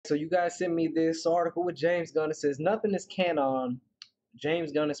So you guys sent me this article with James Gunn. It says nothing is canon.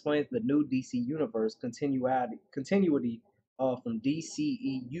 James Gunn explains the new DC universe continuity from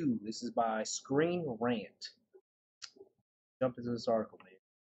DCEU. This is by Screen Rant. Jump into this article, man.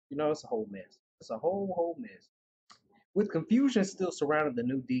 You know, it's a whole mess. It's a whole mess. With confusion still surrounding the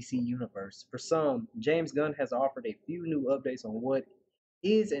new DC universe, for some, James Gunn has offered a few new updates on what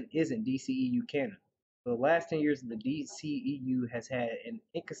is and isn't DCEU canon. For the last 10 years, the DCEU has had an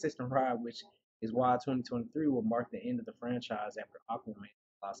inconsistent ride, which is why 2023 will mark the end of the franchise after Aquaman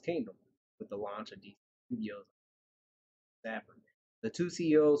Lost Kingdom, with the launch of DC Studios. The two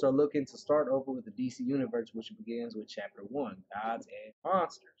CEOs are looking to start over with the DC Universe, which begins with Chapter 1, Gods and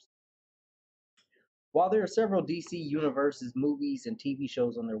Monsters. While there are several DC Universes movies and TV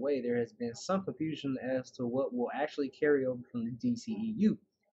shows on their way, there has been some confusion as to what will actually carry over from the DCEU and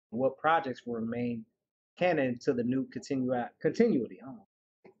what projects will remain canon to the new continuity. Oh,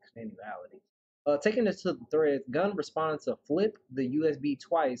 continuality. Taking this to the thread, Gunn responded to Flip the USB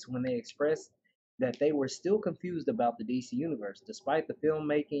twice when they expressed that they were still confused about the DC Universe, despite the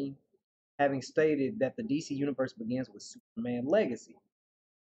filmmaking having stated that the DC Universe begins with Superman Legacy.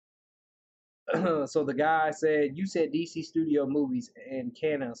 So the guy said, "You said DC Studio movies and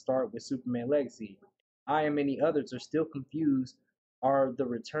canon start with Superman Legacy. I and many others are still confused. Are the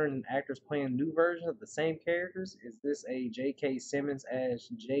returning actors playing new versions of the same characters? Is this a J.K. Simmons as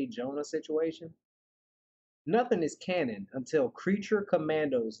J. Jonah situation? Nothing is canon until Creature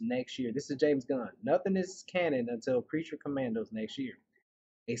Commandos next year." This is James Gunn. Nothing is canon until Creature Commandos next year.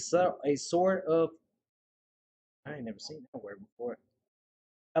 A sort of, I ain't never seen that word before.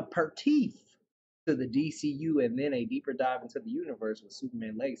 A pertif to the DCU, and then a deeper dive into the universe with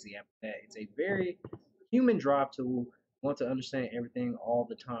Superman Legacy after that. It's a very human drive to want to understand everything all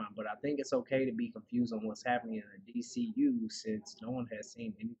the time, but I think it's okay to be confused on what's happening in the DCU since no one has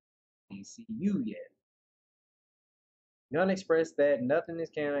seen any DCU yet. None expressed that nothing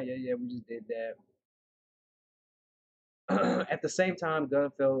is canon. Yeah, we just did that. At the same time, Gunn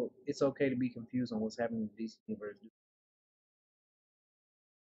felt it's okay to be confused on what's happening in the DC universe.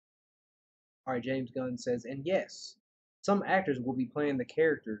 All right, James Gunn says, and yes, some actors will be playing the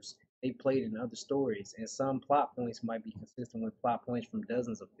characters they played in other stories, and some plot points might be consistent with plot points from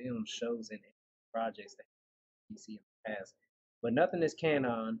dozens of films, shows, and projects that you see in the past. But nothing is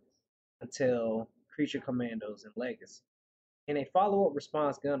canon until Creature Commandos and Legacy. In a follow-up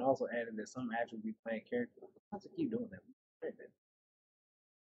response, Gunn also added that some actors will be playing characters. How to keep doing that?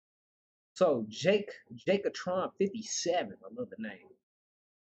 So Jacatron 57, I love the name.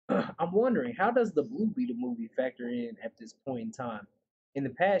 I'm wondering, how does the Blue Beetle movie factor in at this point in time? In the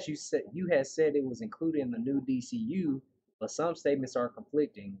past, you had said it was included in the new DCU, but some statements are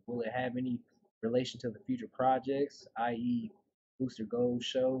conflicting. Will it have any relation to the future projects, i.e., Booster Gold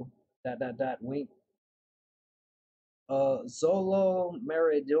show? Wink. Zolo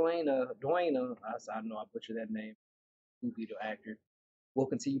Duena, I know I butchered that name. Blue Beetle actor will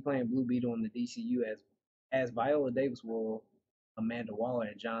continue playing Blue Beetle in the DCU as Viola Davis will, Amanda Waller,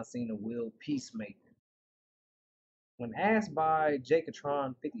 and John Cena will Peacemaker. When asked by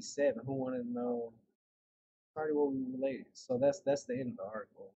Jacatron 57 who wanted to know party what we related, so that's the end of the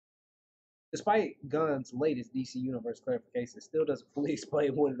article. Despite Gunn's latest DC Universe clarification, it still doesn't fully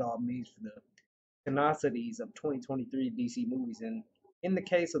explain what it all means for the canonities of 2023 DC movies. And in the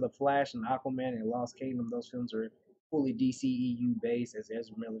case of The Flash and Aquaman and Lost Kingdom, those films are fully DCEU based, as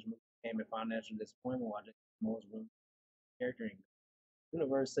Ezra Miller's movie came in financial disappointment, while Jason Momoa's character in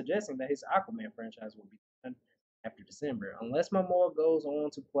universe, suggesting that his Aquaman franchise will be done after December. Unless Momoa goes on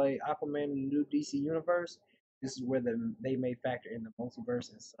to play Aquaman in the new DC universe, this is where they may factor in the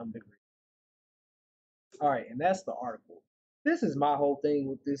multiverse in some degree. All right, and that's the article. This is my whole thing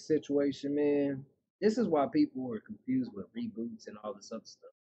with this situation, man. This is why people are confused with reboots and all this other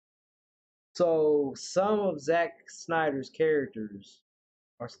stuff. So some of Zack Snyder's characters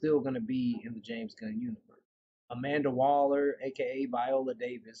are still going to be in the James Gunn universe. Amanda Waller, aka Viola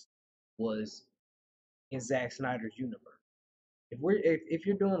Davis, was in Zack Snyder's universe. If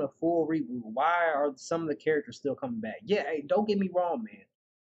you're doing a full reboot, why are some of the characters still coming back? Yeah, hey, don't get me wrong, man.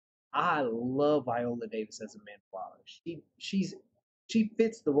 I love Viola Davis as Amanda Waller. She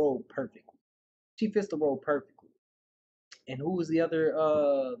fits the role perfectly. She fits the role perfectly. And who was the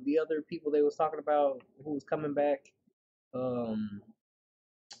other people they was talking about who was coming back? Um,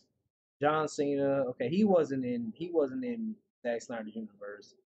 John Cena. Okay, he wasn't in Zack Snyder's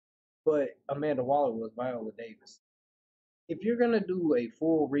universe, but Amanda Waller was Viola Davis. If you're gonna do a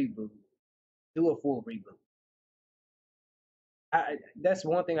full reboot, do a full reboot. That's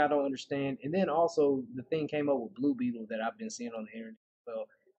one thing I don't understand. And then also the thing came up with Blue Beetle that I've been seeing on the internet as well.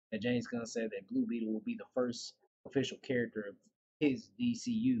 that James Gunn said that Blue Beetle will be the first official character of his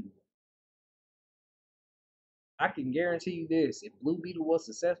DCU. I can guarantee you this: if Blue Beetle was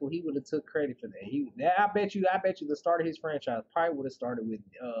successful, he would have took credit for that. I bet you, the start of his franchise probably would have started with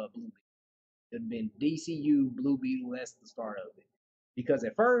Blue Beetle. It'd been DCU Blue Beetle. That's the start of it. Because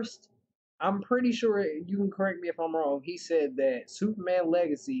at first, I'm pretty sure you can correct me if I'm wrong. He said that Superman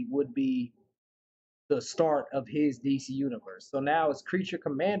Legacy would be the start of his DC universe. So now it's Creature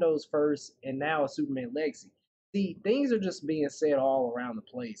Commandos first, and now it's Superman Legacy. See, things are just being said all around the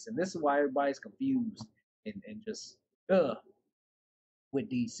place, and this is why everybody's confused and just with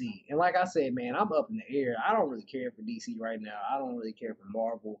DC. And like I said, man, I'm up in the air. I don't really care for DC right now. I don't really care for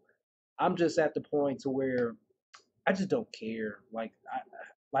Marvel. I'm just at the point to where I just don't care. I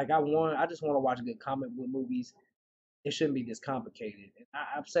just want to watch good comic book movies. It shouldn't be this complicated. And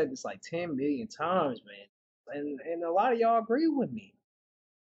I've said this like 10 million times, man. And a lot of y'all agree with me.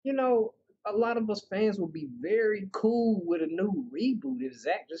 You know, a lot of us fans would be very cool with a new reboot if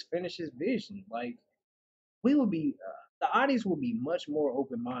Zack just finished his vision. Like, we would be, the audience would be much more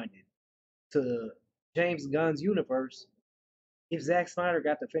open minded to James Gunn's universe if Zack Snyder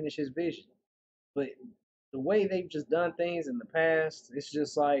got to finish his vision. But the way they've just done things in the past, it's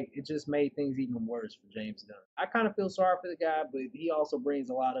just like it just made things even worse for James Gunn. I kind of feel sorry for the guy, but he also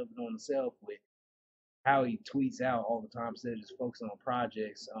brings a lot of it on himself with how he tweets out all the time instead of just focusing on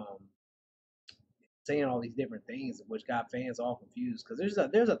projects, saying all these different things, which got fans all confused. Because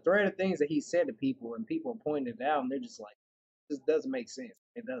there's a thread of things that he said to people, and people are pointing it out, and they're just like, this doesn't make sense.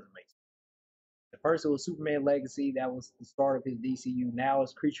 It doesn't make sense. At first, it was Superman Legacy. That was the start of his DCU. Now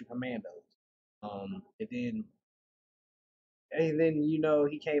it's Creature Commandos. And then you know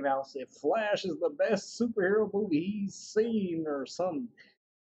he came out and said Flash is the best superhero movie he's seen or something.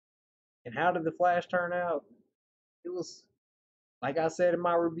 And how did the Flash turn out? It was like I said in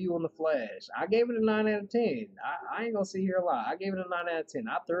my review on the Flash. I gave it a 9 out of 10. I ain't gonna sit here a lie. I gave it a 9 out of 10.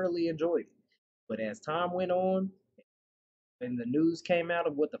 I thoroughly enjoyed it. But as time went on, and the news came out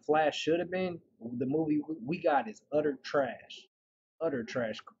of what the Flash should have been, the movie we got is utter trash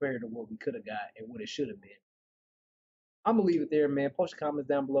compared to what we could have got and what it should have been. I'm gonna leave it there, man. Post your comments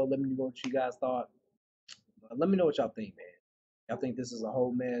down below. Let me know what you guys thought. Let me know what y'all think, man. Y'all think this is a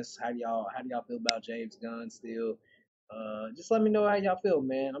whole mess? How do y'all feel about James Gunn still? Just let me know how y'all feel,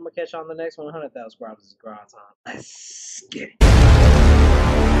 man. I'm gonna catch y'all on the next 100,000 subscribers. It's grind time. Let's get it.